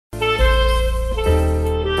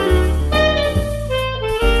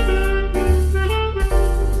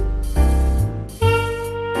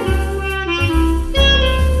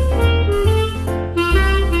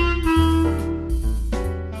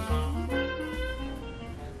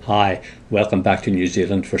Hi, welcome back to New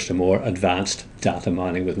Zealand for some more advanced data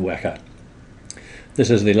mining with Weka. This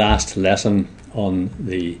is the last lesson on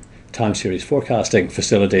the time series forecasting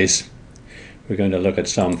facilities. We're going to look at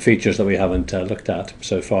some features that we haven't looked at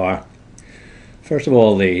so far. First of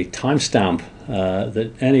all, the timestamp,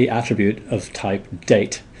 that any attribute of type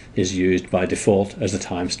date is used by default as a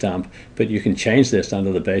timestamp, but you can change this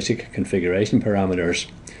under the basic configuration parameters.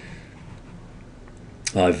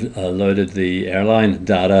 I've loaded the airline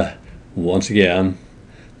data once again,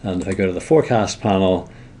 and if I go to the forecast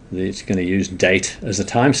panel, it's going to use date as a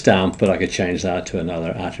timestamp, but I could change that to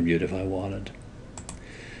another attribute if I wanted.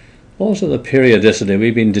 Also the periodicity,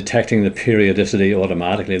 we've been detecting the periodicity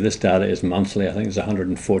automatically. This data is monthly, I think it's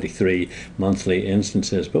 143 monthly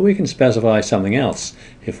instances, but we can specify something else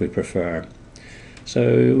if we prefer.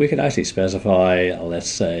 So we could actually specify, let's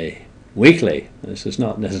say, weekly. This is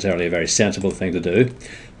not necessarily a very sensible thing to do,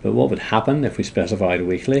 but what would happen if we specified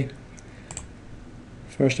weekly?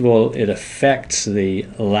 First of all, it affects the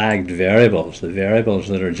lagged variables, the variables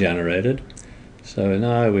that are generated. So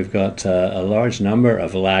now we've got a large number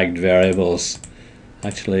of lagged variables.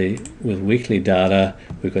 Actually, with weekly data,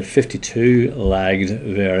 we've got 52 lagged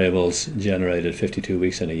variables generated 52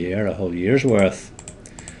 weeks in a year, a whole year's worth.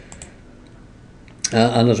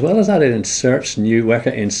 And as well as that,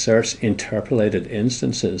 Weka inserts interpolated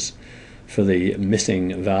instances for the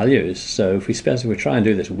missing values. So if we try and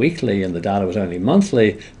do this weekly and the data was only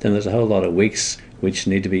monthly, then there's a whole lot of weeks which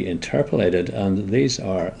need to be interpolated, and these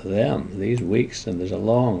are these weeks, and there's a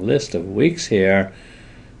long list of weeks here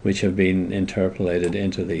which have been interpolated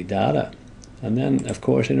into the data. And then, of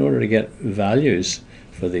course, in order to get values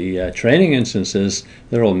for the training instances,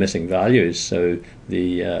 they're all missing values, so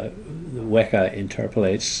the Weka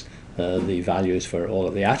interpolates the values for all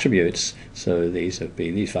of the attributes, so these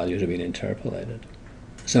values have been interpolated.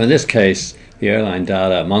 So in this case, the airline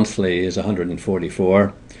data monthly is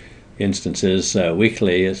 144 instances,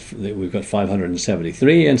 weekly we've got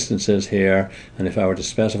 573 instances here, and if I were to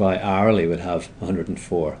specify hourly, we'd have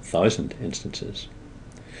 104,000 instances.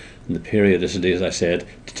 And the periodicity, as I said,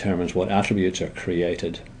 determines what attributes are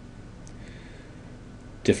created.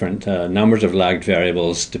 Different numbers of lagged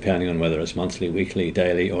variables depending on whether it's monthly, weekly,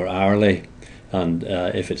 daily or hourly. And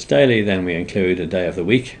if it's daily, then we include a day of the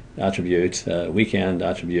week attribute, weekend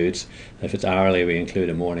attributes. If it's hourly, we include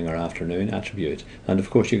a morning or afternoon attribute. And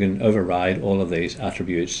of course you can override all of these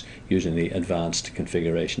attributes using the advanced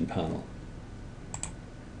configuration panel.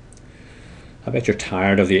 I bet you're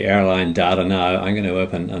tired of the airline data now. I'm going to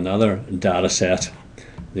open another data set,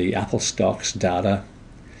 the Apple stocks data.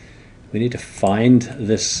 We need to find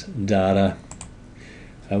this data.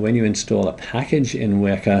 When you install a package in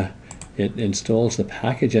Weka, it installs the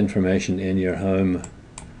package information in your home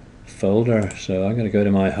folder. So I'm going to go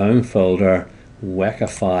to my home folder, Weka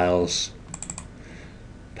files,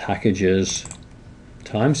 packages,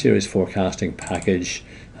 time series forecasting package,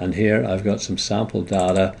 and here I've got some sample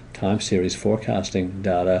data, time series forecasting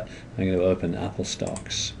data. I'm going to open Apple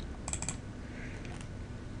stocks.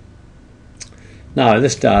 Now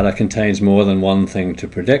this data contains more than one thing to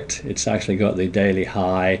predict. It's actually got the daily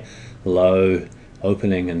high, low,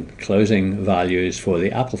 opening and closing values for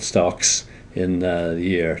the Apple stocks in the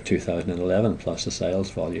year 2011 plus the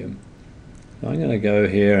sales volume. So I'm going to go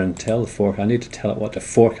here and tell I need to tell it what to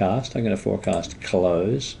forecast. I'm going to forecast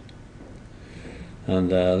close,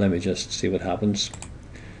 and let me just see what happens.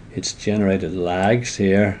 It's generated lags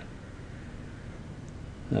here.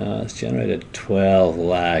 It's generated 12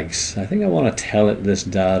 lags. I think I want to tell it this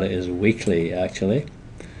data is weekly actually.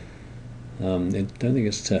 I don't think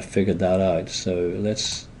it's figured that out, so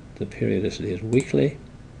the periodicity is weekly.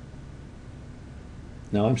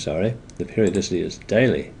 No, I'm sorry, the periodicity is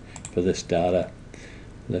daily for this data.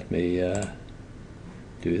 Let me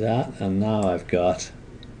do that, and now I've got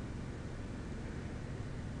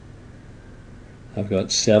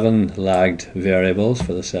 7 lagged variables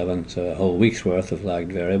for the 7, so a whole week's worth of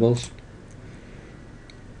lagged variables.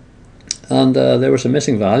 And there were some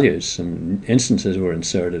missing values. Some instances were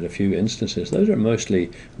inserted, a few instances. Those are mostly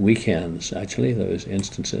weekends, actually, those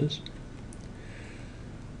instances.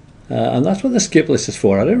 And that's what the skip list is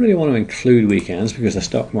for. I don't really want to include weekends because the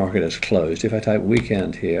stock market is closed. If I type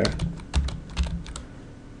weekend here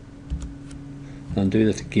and do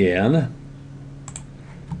this again,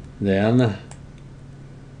 then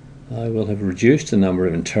I will have reduced the number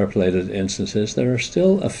of interpolated instances. There are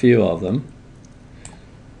still a few of them,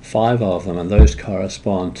 5 of them, and those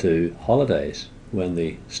correspond to holidays when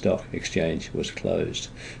the stock exchange was closed.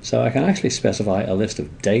 So I can actually specify a list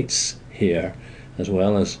of dates here as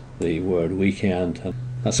well as the word weekend.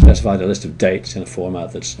 I've specified a list of dates in a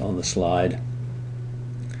format that's on the slide.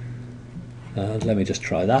 And let me just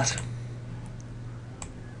try that.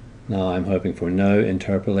 Now I'm hoping for no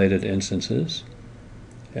interpolated instances.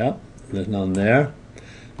 Yep, there's none there.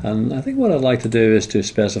 And I think what I'd like to do is to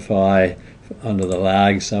specify under the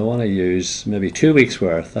lags, I want to use maybe 2 weeks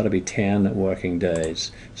worth. That'll be 10 working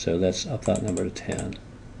days. So let's up that number to 10.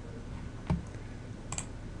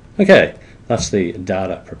 Okay, that's the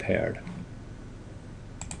data prepared.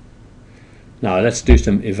 Now let's do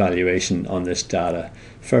some evaluation on this data.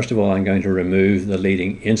 First of all, I'm going to remove the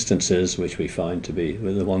leading instances, which we find to be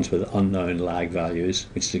the ones with unknown lag values,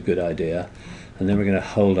 which is a good idea. And then we're going to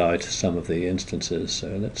hold out some of the instances.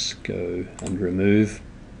 So let's go and remove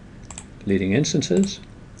leading instances.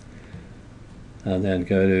 And then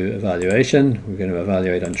go to evaluation. We're going to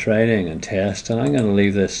evaluate on training and test. And I'm going to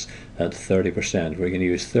leave this at 30%. We're going to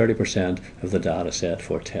use 30% of the data set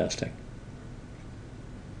for testing.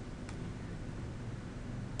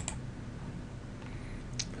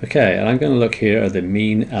 Okay, and I'm going to look here at the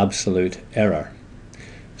mean absolute error.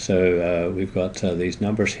 So we've got these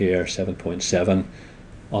numbers here, 7.7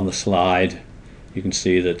 on the slide. You can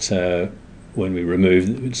see that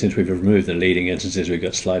since we've removed the leading instances, we've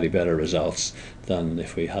got slightly better results than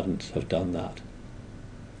if we hadn't have done that.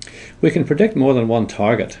 We can predict more than one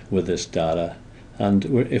target with this data, and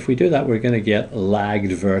if we do that, we're going to get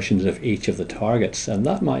lagged versions of each of the targets, and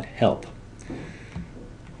that might help.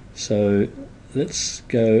 So let's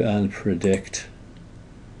go and predict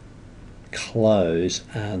close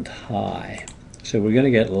and high. So we're going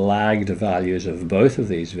to get lagged values of both of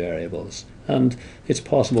these variables, and it's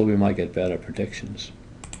possible we might get better predictions.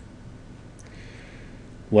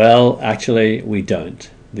 Well, actually we don't.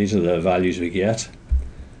 These are the values we get.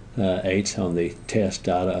 8 on the test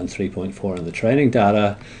data and 3.4 on the training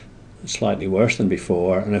data. Slightly worse than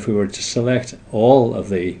before, and if we were to select all of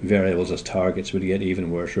the variables as targets, we'd get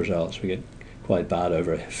even worse results. We get quite bad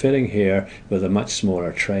overfitting here with a much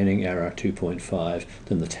smaller training error, 2.5,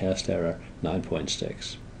 than the test error,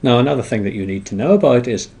 9.6. Now another thing that you need to know about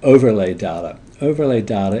is overlay data. Overlay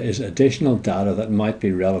data is additional data that might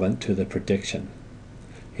be relevant to the prediction.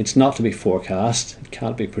 It's not to be forecast, it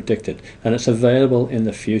can't be predicted, and it's available in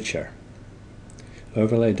the future.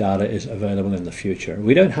 Overlay data is available in the future.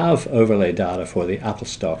 We don't have overlay data for the Apple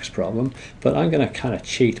stocks problem, but I'm going to kind of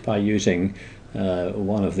cheat by using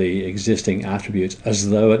one of the existing attributes as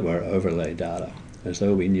though it were overlay data, as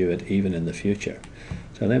though we knew it even in the future.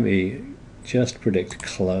 So let me just predict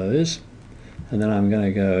close, and then I'm going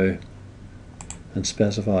to go and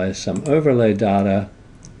specify some overlay data.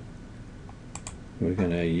 We're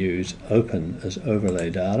going to use open as overlay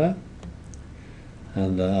data,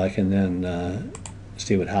 and I can then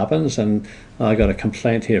see what happens. And I got a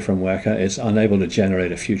complaint here from Weka. It's unable to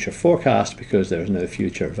generate a future forecast because there's no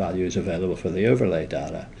future values available for the overlay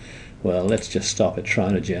data. Well, let's just stop it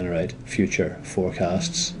trying to generate future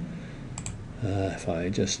forecasts. If I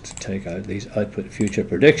just take out these output future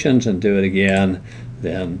predictions and do it again,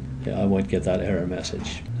 then I won't get that error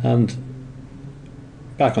message. And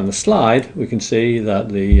back on the slide, we can see that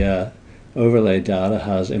the overlay data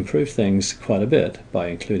has improved things quite a bit by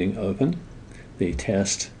including open. The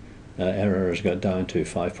test error has got down to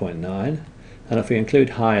 5.9, and if we include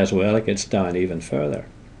high as well, it gets down even further.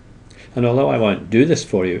 And although I won't do this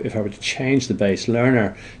for you, if I were to change the base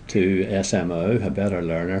learner to SMO, a better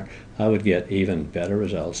learner, I would get even better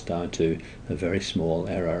results down to a very small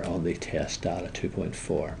error on the test data,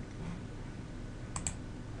 2.4.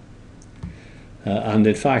 And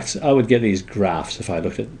in fact, I would get these graphs if I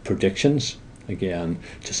looked at predictions. Again,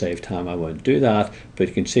 to save time, I won't do that, but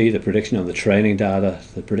you can see the prediction on the training data,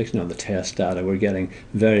 the prediction on the test data. We're getting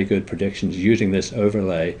very good predictions using this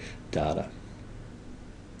overlay data.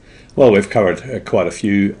 Well, we've covered quite a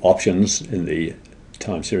few options in the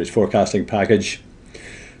time series forecasting package.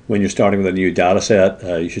 When you're starting with a new data set,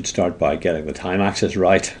 you should start by getting the time axis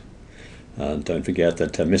right. And don't forget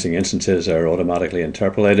that missing instances are automatically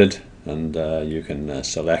interpolated, and you can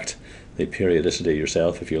select the periodicity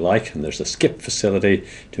yourself if you like, and there's a skip facility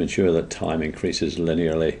to ensure that time increases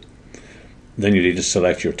linearly. Then you need to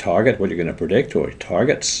select your target, what you're going to predict, or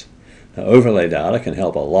targets. Overlay data can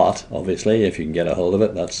help a lot, obviously. If you can get a hold of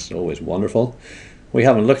it, that's always wonderful. We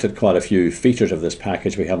haven't looked at quite a few features of this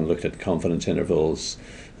package. We haven't looked at confidence intervals,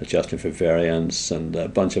 adjusting for variance, and a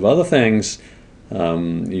bunch of other things.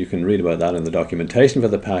 You can read about that in the documentation for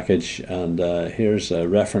the package, and here's a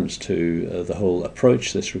reference to the whole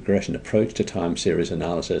approach, this regression approach to time series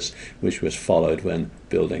analysis, which was followed when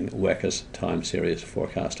building Weka's time series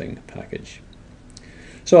forecasting package.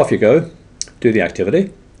 So off you go, do the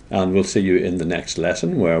activity, and we'll see you in the next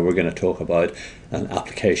lesson where we're going to talk about an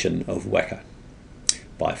application of Weka.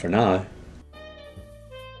 Bye for now.